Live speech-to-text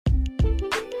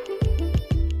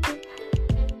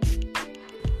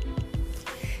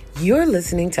You're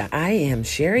listening to I Am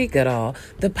Sherry Goodall,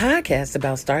 the podcast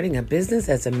about starting a business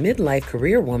as a midlife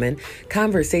career woman,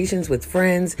 conversations with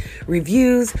friends,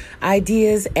 reviews,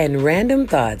 ideas, and random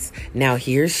thoughts. Now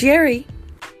here's Sherry.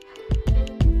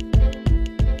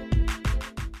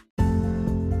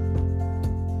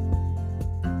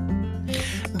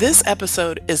 This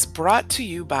episode is brought to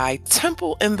you by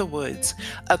Temple in the Woods,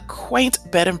 a quaint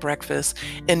bed and breakfast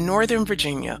in Northern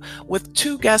Virginia with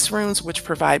 2 guest rooms which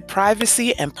provide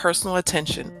privacy and personal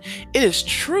attention. It is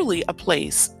truly a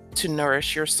place to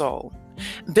nourish your soul.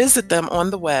 Visit them on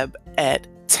the web at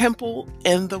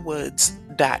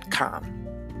templeinthewoods.com.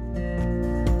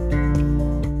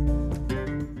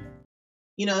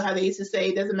 You know how they used to say,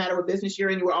 it doesn't matter what business you're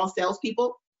in, we're all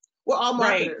salespeople. We're all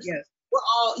marketers. Right, yes.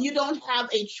 You don't have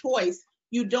a choice.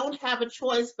 You don't have a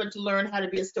choice but to learn how to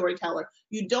be a storyteller.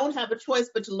 You don't have a choice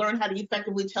but to learn how to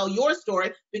effectively tell your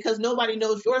story, because nobody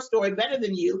knows your story better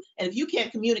than you. And if you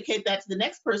can't communicate that to the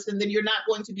next person, then you're not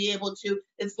going to be able to.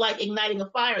 It's like igniting a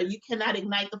fire. You cannot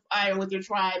ignite the fire with your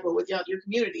tribe or with your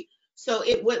community. So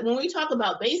when we talk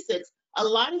about basics, a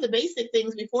lot of the basic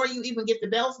things before you even get the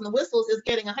bells and the whistles is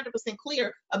getting 100%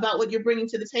 clear about what you're bringing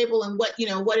to the table and what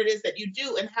it is that you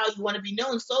do and how you want to be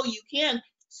known, so you can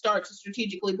start to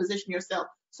strategically position yourself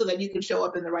so that you can show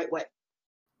up in the right way.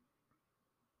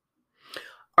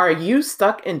 Are you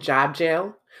stuck in job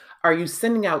jail? Are you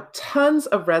sending out tons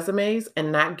of resumes and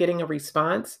not getting a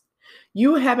response?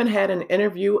 You haven't had an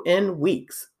interview in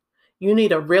weeks. You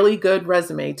need a really good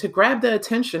resume to grab the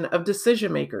attention of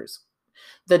decision makers.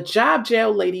 The Job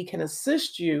Jail Lady can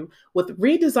assist you with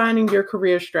redesigning your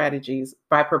career strategies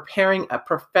by preparing a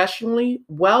professionally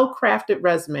well-crafted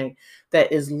resume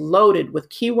that is loaded with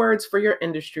keywords for your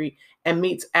industry and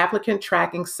meets applicant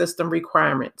tracking system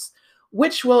requirements,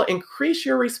 which will increase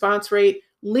your response rate,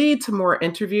 lead to more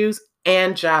interviews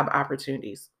and job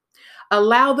opportunities.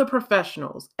 Allow the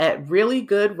professionals at Really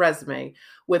Good Resume,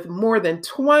 with more than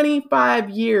 25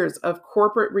 years of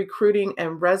corporate recruiting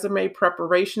and resume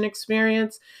preparation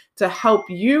experience, to help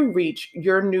you reach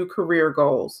your new career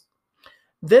goals.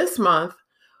 This month,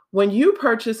 when you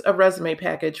purchase a resume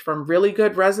package from Really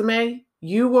Good Resume,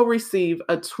 you will receive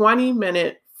a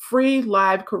 20-minute free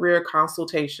live career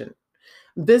consultation.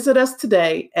 Visit us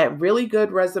today at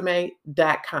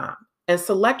reallygoodresume.com and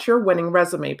select your winning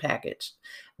resume package.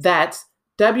 That's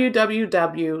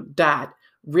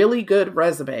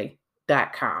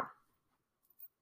www.reallygoodresume.com.